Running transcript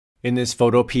In this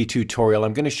Photopea tutorial,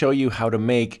 I'm going to show you how to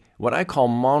make what I call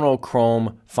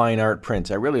monochrome fine art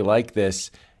prints. I really like this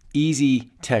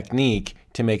easy technique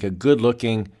to make a good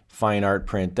looking fine art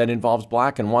print that involves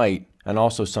black and white and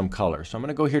also some color. So I'm going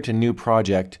to go here to new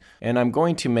project and I'm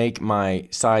going to make my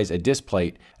size a disc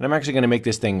plate, and I'm actually going to make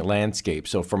this thing landscape.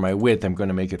 So for my width, I'm going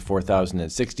to make it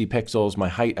 4060 pixels. My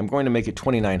height, I'm going to make it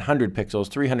 2900 pixels,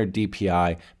 300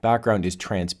 DPI. Background is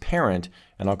transparent,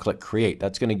 and I'll click create.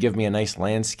 That's going to give me a nice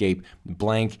landscape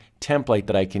blank template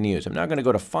that I can use. I'm now going to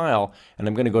go to file and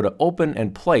I'm going to go to open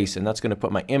and place, and that's going to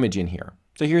put my image in here.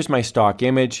 So here's my stock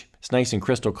image. It's nice and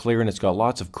crystal clear and it's got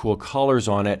lots of cool colors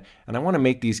on it, and I want to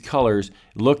make these colors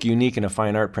look unique in a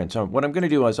fine art print. So what I'm going to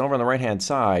do is over on the right hand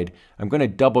side, I'm going to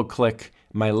double click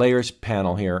my layers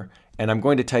panel here and I'm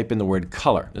going to type in the word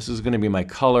color. This is going to be my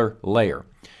color layer.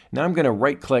 Now I'm going to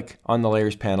right click on the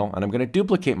layers panel and I'm going to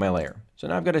duplicate my layer. So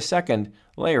now I've got a second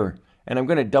layer and I'm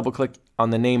going to double click on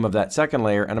the name of that second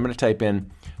layer and I'm going to type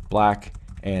in black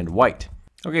and white.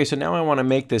 Okay, so now I want to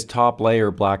make this top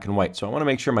layer black and white. So I want to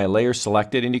make sure my layer is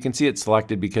selected, and you can see it's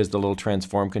selected because the little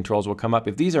transform controls will come up.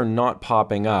 If these are not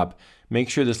popping up, make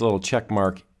sure this little check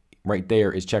mark right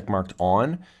there is check marked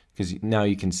on, because now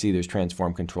you can see there's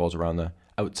transform controls around the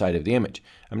outside of the image.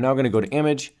 I'm now going to go to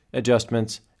image,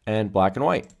 adjustments, and black and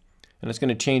white. And it's going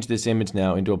to change this image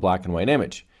now into a black and white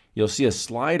image. You'll see a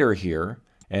slider here,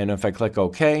 and if I click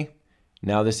OK,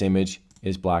 now this image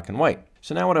is black and white.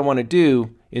 So now what I want to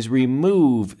do is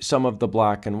remove some of the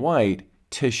black and white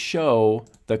to show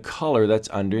the color that's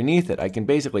underneath it. I can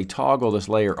basically toggle this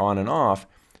layer on and off.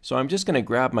 So I'm just going to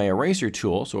grab my eraser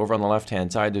tool. So over on the left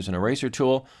hand side there's an eraser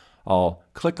tool. I'll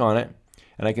click on it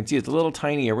and I can see it's a little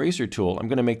tiny eraser tool. I'm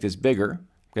going to make this bigger.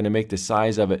 I'm going to make the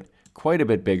size of it quite a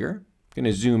bit bigger. I'm going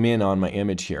to zoom in on my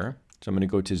image here. So I'm going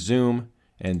to go to zoom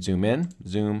and zoom in,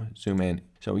 zoom, zoom in.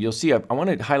 So you'll see I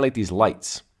want to highlight these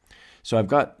lights. So I've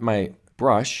got my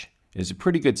brush is a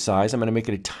pretty good size. I'm going to make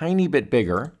it a tiny bit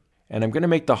bigger, and I'm going to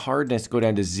make the hardness go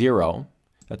down to 0.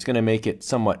 That's going to make it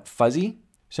somewhat fuzzy.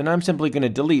 So now I'm simply going to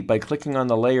delete by clicking on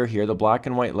the layer here, the black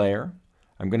and white layer.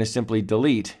 I'm going to simply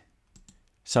delete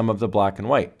some of the black and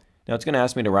white. Now it's going to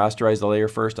ask me to rasterize the layer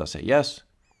first. I'll say yes.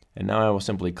 And now I will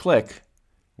simply click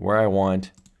where I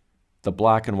want the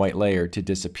black and white layer to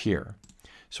disappear.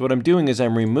 So what I'm doing is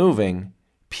I'm removing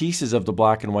pieces of the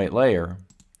black and white layer,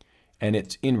 and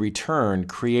it's in return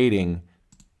creating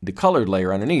the colored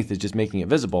layer underneath is just making it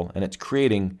visible, and it's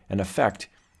creating an effect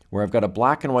where I've got a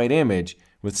black and white image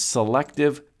with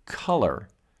selective color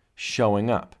showing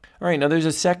up. All right, now there's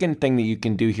a second thing that you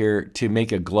can do here to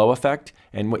make a glow effect,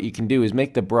 and what you can do is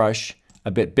make the brush a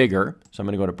bit bigger. So I'm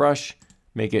going to go to brush,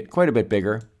 make it quite a bit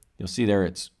bigger. You'll see there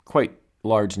it's quite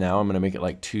large now. I'm going to make it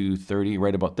like 230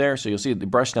 right about there. So you'll see the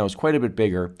brush now is quite a bit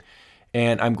bigger.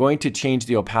 And I'm going to change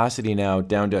the opacity now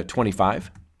down to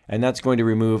 25. And that's going to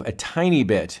remove a tiny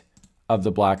bit of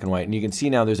the black and white. And you can see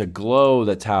now there's a glow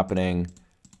that's happening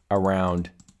around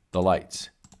the lights.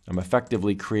 I'm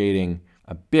effectively creating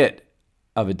a bit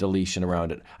of a deletion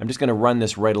around it. I'm just going to run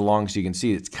this right along so you can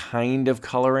see it's kind of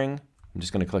coloring. I'm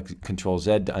just going to click Control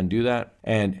Z to undo that.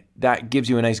 And that gives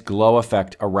you a nice glow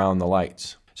effect around the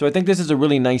lights. So I think this is a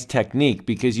really nice technique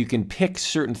because you can pick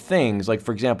certain things, like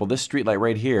for example, this street light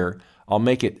right here, I'll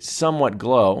make it somewhat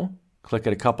glow, click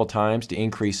it a couple times to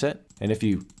increase it. And if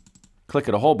you click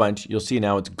it a whole bunch, you'll see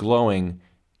now it's glowing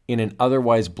in an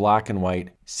otherwise black and white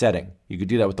setting. You could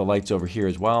do that with the lights over here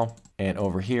as well and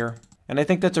over here. And I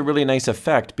think that's a really nice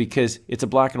effect because it's a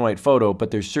black and white photo, but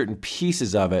there's certain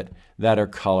pieces of it that are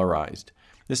colorized.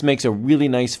 This makes a really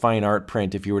nice fine art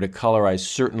print if you were to colorize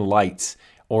certain lights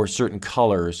or certain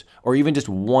colors, or even just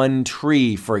one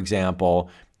tree, for example,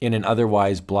 in an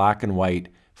otherwise black and white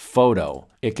photo.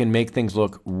 It can make things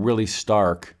look really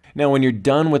stark. Now when you're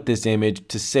done with this image,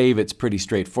 to save it's pretty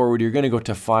straightforward. You're going to go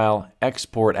to File,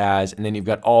 Export As, and then you've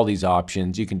got all these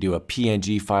options. You can do a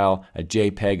PNG file, a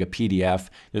JPEG, a PDF.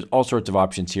 There's all sorts of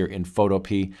options here in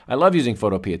Photopea. I love using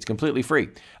Photopea. It's completely free.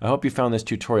 I hope you found this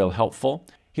tutorial helpful.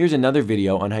 Here's another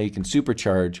video on how you can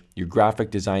supercharge your graphic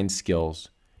design skills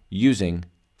using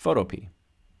Photopea.